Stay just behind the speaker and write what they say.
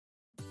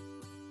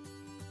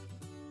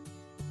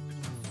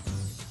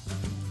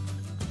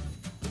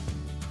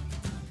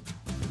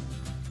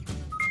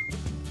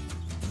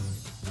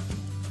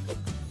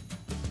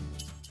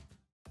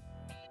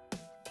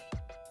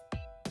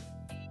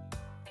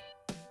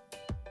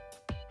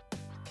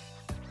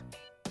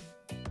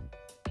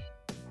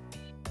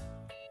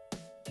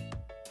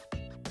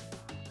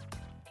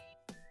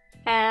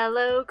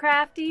Hello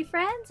crafty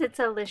friends, it's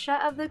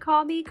Alicia of the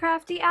Call Me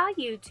Crafty Al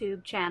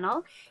YouTube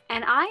channel,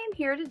 and I am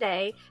here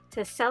today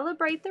to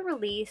celebrate the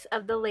release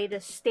of the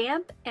latest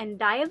stamp and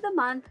die of the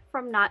month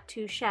from Not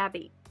Too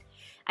Shabby.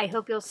 I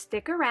hope you'll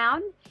stick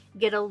around,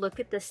 get a look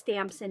at the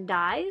stamps and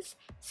dies,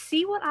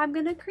 see what I'm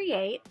going to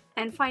create,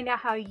 and find out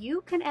how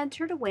you can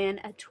enter to win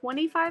a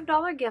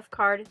 $25 gift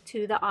card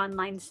to the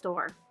online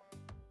store.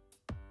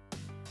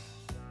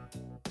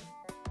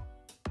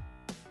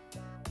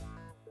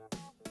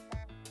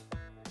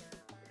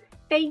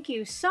 Thank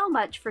you so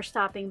much for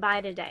stopping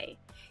by today.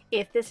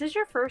 If this is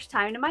your first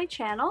time to my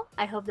channel,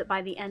 I hope that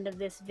by the end of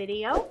this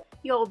video,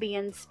 you'll be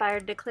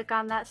inspired to click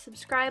on that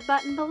subscribe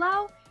button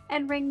below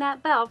and ring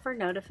that bell for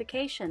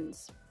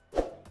notifications.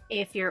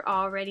 If you're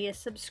already a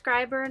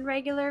subscriber and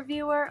regular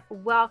viewer,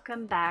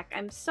 welcome back.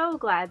 I'm so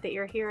glad that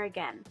you're here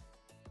again.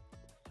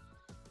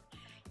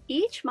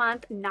 Each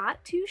month,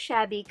 Not Too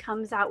Shabby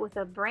comes out with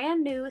a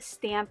brand new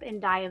stamp and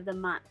die of the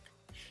month.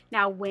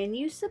 Now, when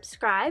you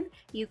subscribe,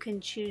 you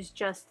can choose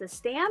just the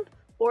stamp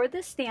or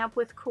the stamp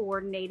with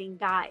coordinating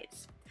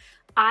dies.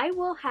 I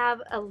will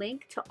have a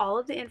link to all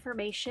of the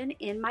information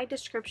in my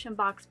description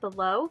box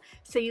below,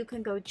 so you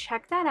can go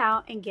check that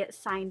out and get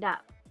signed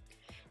up.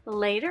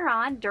 Later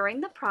on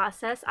during the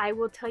process, I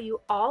will tell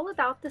you all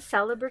about the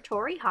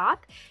celebratory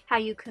hop, how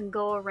you can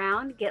go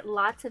around, get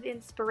lots of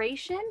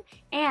inspiration,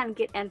 and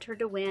get entered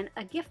to win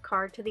a gift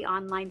card to the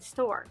online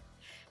store.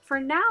 For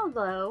now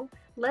though,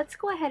 let's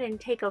go ahead and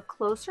take a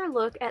closer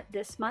look at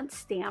this month's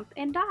stamp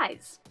and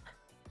dies.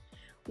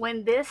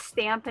 When this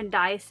stamp and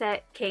die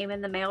set came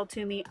in the mail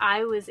to me,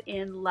 I was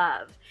in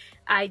love.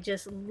 I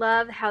just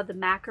love how the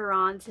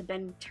macarons have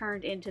been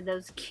turned into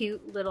those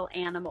cute little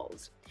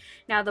animals.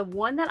 Now, the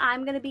one that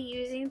I'm going to be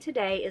using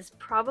today is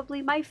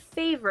probably my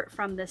favorite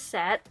from the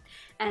set,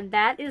 and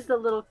that is the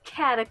little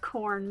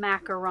caticorn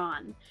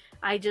macaron.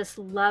 I just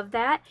love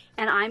that,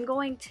 and I'm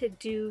going to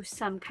do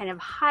some kind of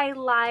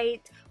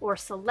highlight or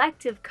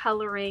selective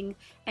coloring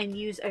and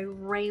use a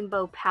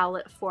rainbow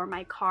palette for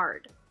my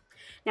card.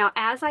 Now,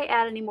 as I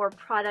add any more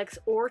products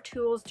or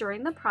tools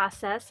during the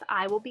process,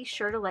 I will be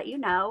sure to let you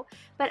know.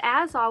 But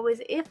as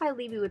always, if I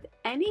leave you with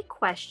any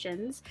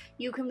questions,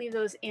 you can leave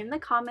those in the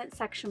comment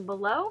section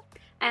below,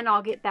 and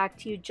I'll get back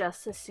to you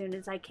just as soon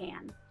as I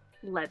can.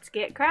 Let's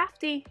get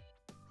crafty!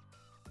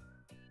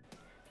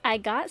 I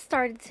got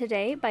started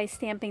today by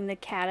stamping the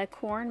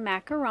caticorn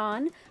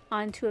macaron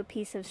onto a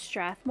piece of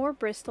Strathmore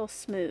Bristol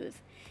Smooth.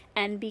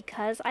 And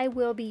because I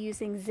will be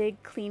using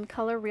Zig Clean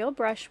Color Real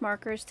brush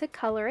markers to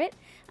color it,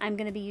 I'm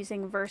going to be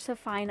using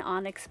VersaFine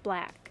Onyx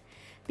Black.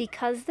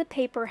 Because the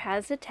paper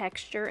has a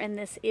texture and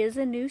this is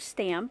a new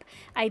stamp,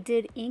 I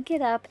did ink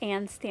it up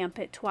and stamp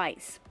it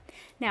twice.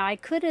 Now, I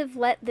could have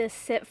let this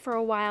sit for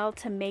a while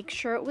to make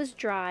sure it was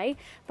dry,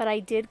 but I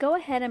did go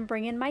ahead and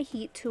bring in my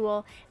heat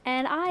tool,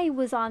 and I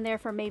was on there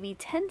for maybe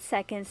 10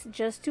 seconds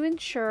just to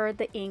ensure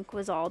the ink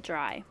was all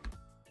dry.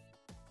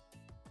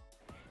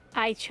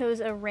 I chose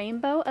a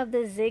rainbow of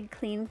the Zig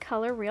Clean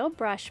Color Real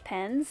brush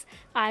pens.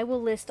 I will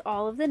list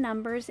all of the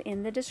numbers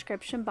in the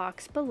description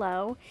box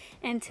below.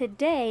 And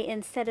today,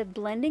 instead of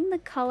blending the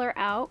color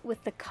out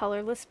with the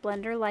colorless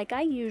blender like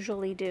I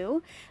usually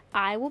do,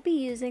 I will be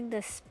using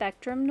the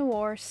Spectrum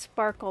Noir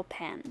Sparkle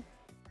pen.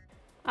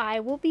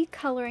 I will be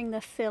coloring the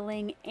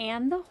filling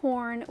and the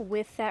horn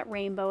with that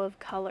rainbow of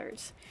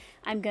colors.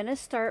 I'm going to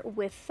start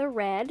with the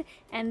red,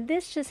 and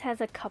this just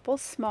has a couple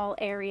small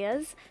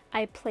areas.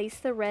 I place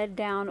the red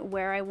down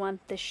where I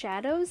want the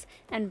shadows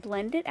and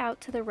blend it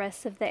out to the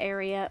rest of the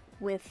area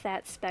with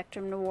that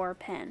Spectrum Noir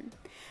pen.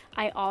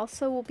 I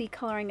also will be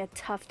coloring a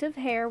tuft of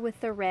hair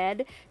with the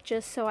red,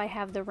 just so I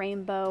have the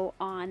rainbow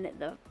on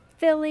the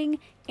filling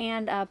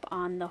and up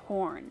on the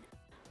horn.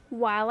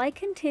 While I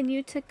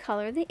continue to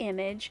color the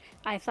image,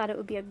 I thought it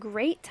would be a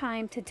great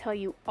time to tell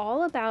you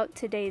all about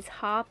today's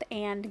hop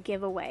and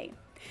giveaway.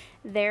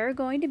 There are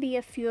going to be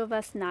a few of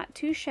us Not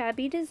Too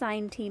Shabby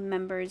design team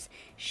members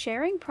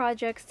sharing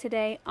projects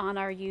today on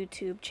our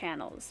YouTube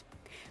channels.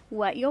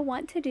 What you'll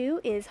want to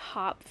do is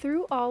hop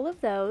through all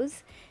of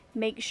those,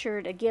 make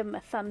sure to give them a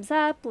thumbs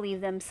up,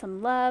 leave them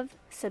some love,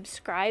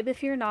 subscribe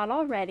if you're not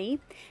already,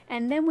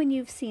 and then when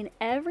you've seen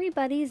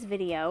everybody's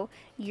video,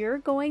 you're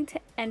going to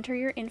enter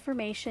your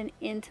information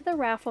into the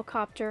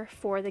Rafflecopter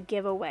for the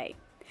giveaway.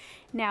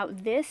 Now,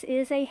 this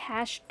is a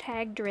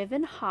hashtag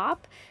driven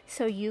hop,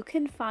 so you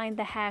can find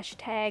the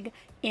hashtag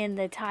in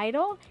the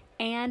title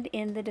and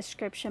in the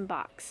description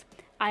box.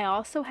 I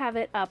also have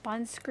it up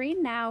on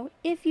screen now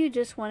if you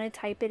just want to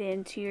type it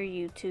into your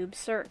YouTube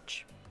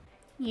search.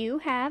 You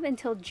have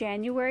until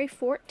January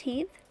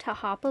 14th to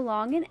hop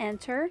along and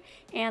enter,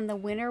 and the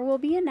winner will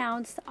be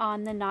announced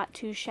on the Not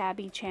Too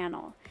Shabby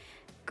channel.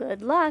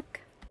 Good luck!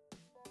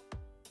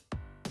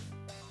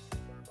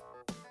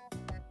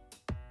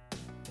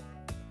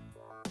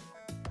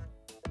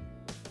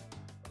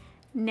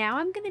 Now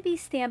I'm going to be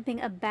stamping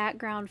a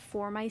background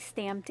for my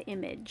stamped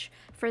image.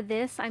 For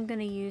this, I'm going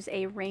to use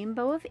a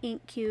rainbow of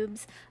ink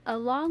cubes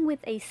along with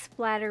a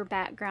splatter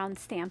background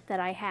stamp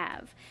that I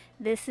have.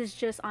 This is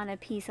just on a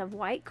piece of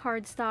white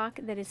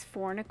cardstock that is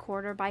 4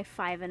 1/4 by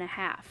 5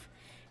 1/2.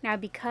 Now,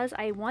 because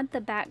I want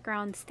the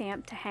background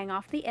stamp to hang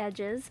off the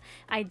edges,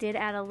 I did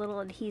add a little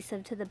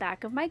adhesive to the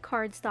back of my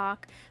cardstock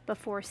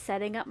before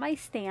setting up my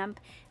stamp.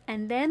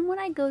 And then when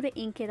I go to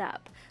ink it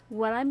up,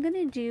 what I'm going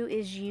to do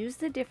is use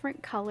the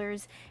different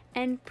colors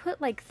and put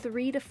like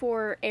 3 to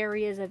 4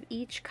 areas of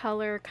each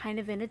color kind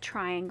of in a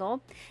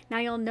triangle. Now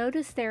you'll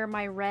notice there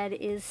my red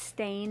is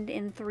stained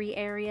in 3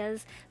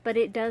 areas, but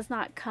it does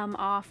not come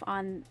off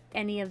on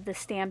any of the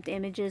stamped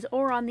images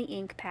or on the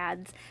ink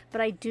pads,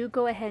 but I do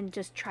go ahead and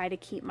just try to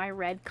keep my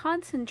red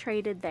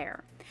concentrated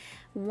there.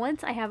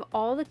 Once I have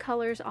all the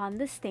colors on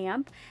the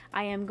stamp,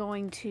 I am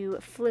going to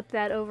flip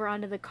that over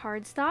onto the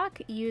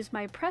cardstock, use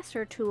my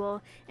presser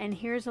tool, and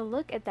here's a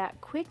look at that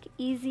quick,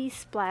 easy,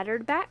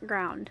 splattered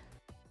background.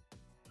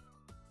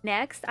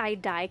 Next, I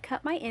die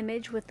cut my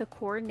image with the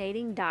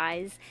coordinating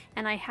dies,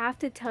 and I have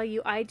to tell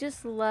you, I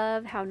just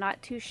love how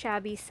Not Too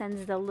Shabby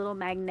sends the little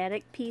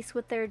magnetic piece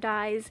with their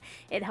dies.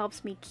 It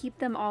helps me keep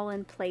them all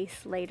in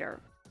place later.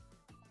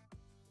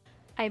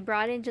 I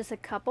brought in just a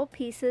couple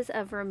pieces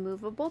of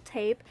removable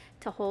tape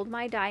to hold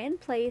my die in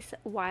place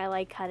while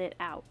I cut it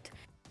out.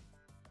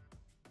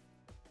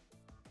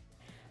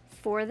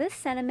 For this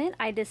sentiment,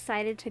 I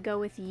decided to go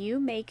with You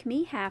Make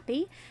Me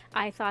Happy.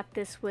 I thought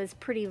this was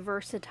pretty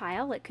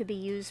versatile. It could be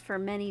used for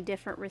many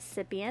different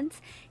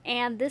recipients,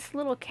 and this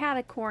little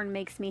caticorn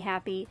makes me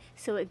happy,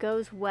 so it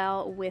goes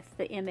well with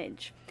the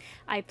image.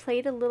 I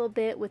played a little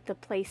bit with the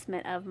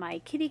placement of my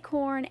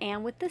caticorn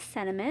and with the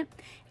sentiment,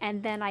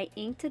 and then I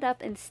inked it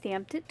up and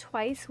stamped it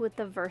twice with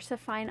the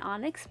VersaFine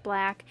Onyx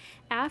Black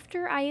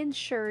after I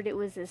ensured it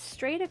was as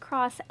straight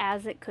across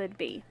as it could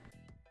be.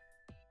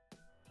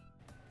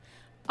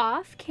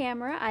 Off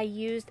camera, I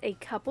used a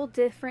couple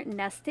different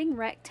nesting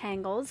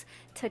rectangles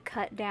to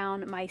cut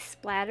down my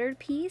splattered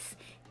piece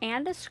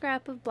and a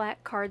scrap of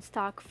black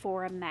cardstock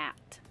for a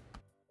mat.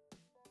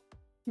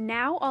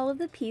 Now all of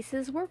the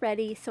pieces were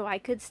ready, so I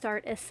could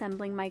start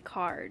assembling my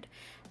card.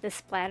 The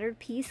splattered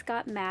piece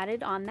got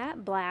matted on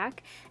that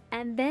black,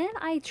 and then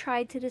I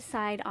tried to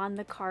decide on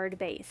the card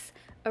base.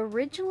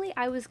 Originally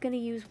I was going to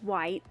use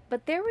white,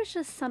 but there was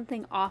just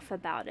something off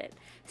about it.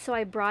 So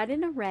I brought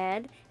in a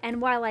red,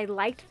 and while I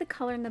liked the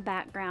color in the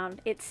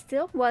background, it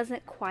still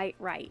wasn't quite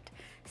right.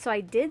 So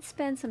I did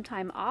spend some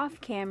time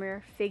off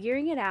camera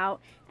figuring it out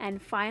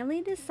and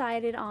finally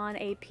decided on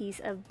a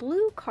piece of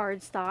blue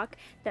cardstock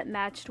that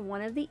matched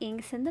one of the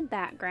inks in the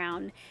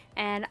background,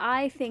 and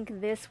I think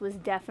this was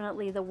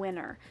definitely the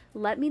winner.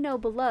 Let me know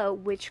below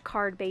which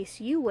card base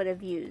you would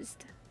have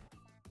used.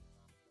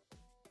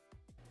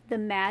 The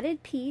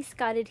matted piece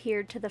got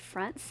adhered to the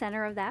front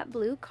center of that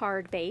blue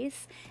card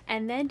base,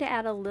 and then to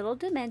add a little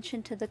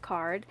dimension to the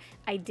card,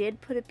 I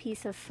did put a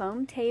piece of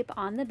foam tape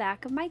on the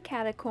back of my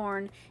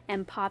caticorn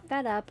and pop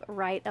that up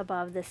right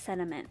above the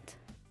sentiment.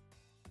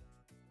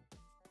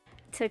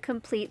 To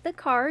complete the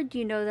card,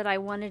 you know that I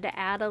wanted to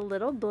add a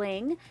little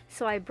bling,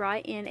 so I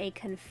brought in a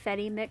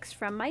confetti mix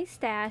from my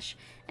stash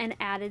and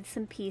added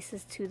some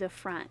pieces to the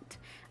front.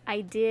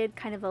 I did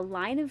kind of a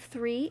line of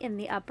 3 in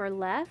the upper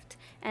left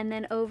and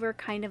then over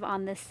kind of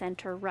on the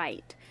center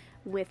right,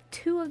 with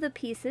 2 of the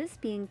pieces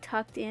being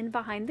tucked in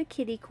behind the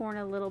caticorn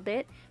a little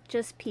bit,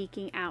 just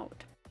peeking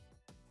out.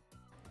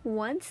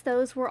 Once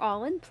those were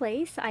all in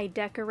place, I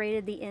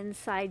decorated the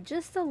inside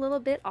just a little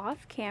bit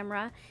off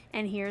camera,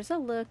 and here's a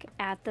look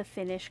at the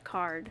finished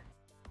card.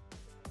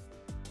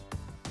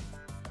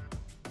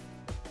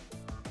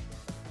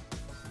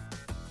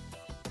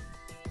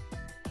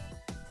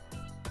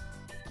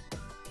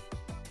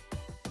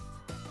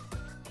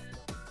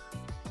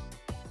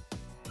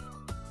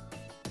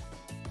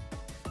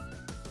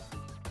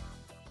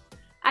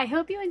 I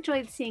hope you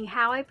enjoyed seeing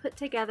how I put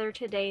together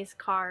today's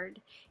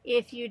card.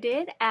 If you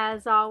did,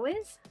 as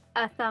always,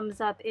 a thumbs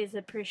up is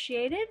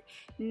appreciated.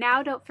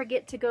 Now don't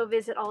forget to go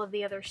visit all of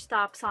the other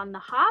stops on the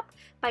hop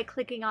by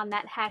clicking on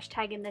that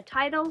hashtag in the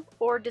title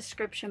or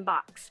description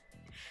box.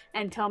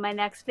 Until my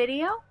next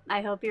video,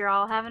 I hope you're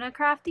all having a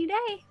crafty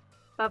day.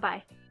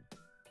 Bye-bye.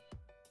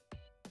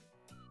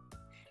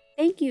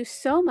 Thank you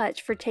so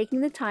much for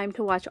taking the time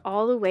to watch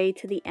all the way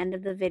to the end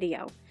of the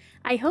video.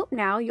 I hope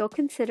now you'll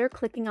consider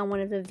clicking on one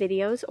of the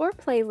videos or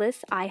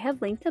playlists I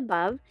have linked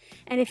above,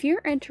 and if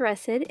you're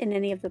interested in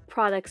any of the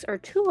products or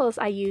tools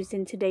I used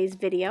in today's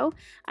video,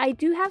 I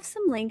do have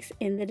some links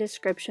in the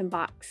description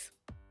box.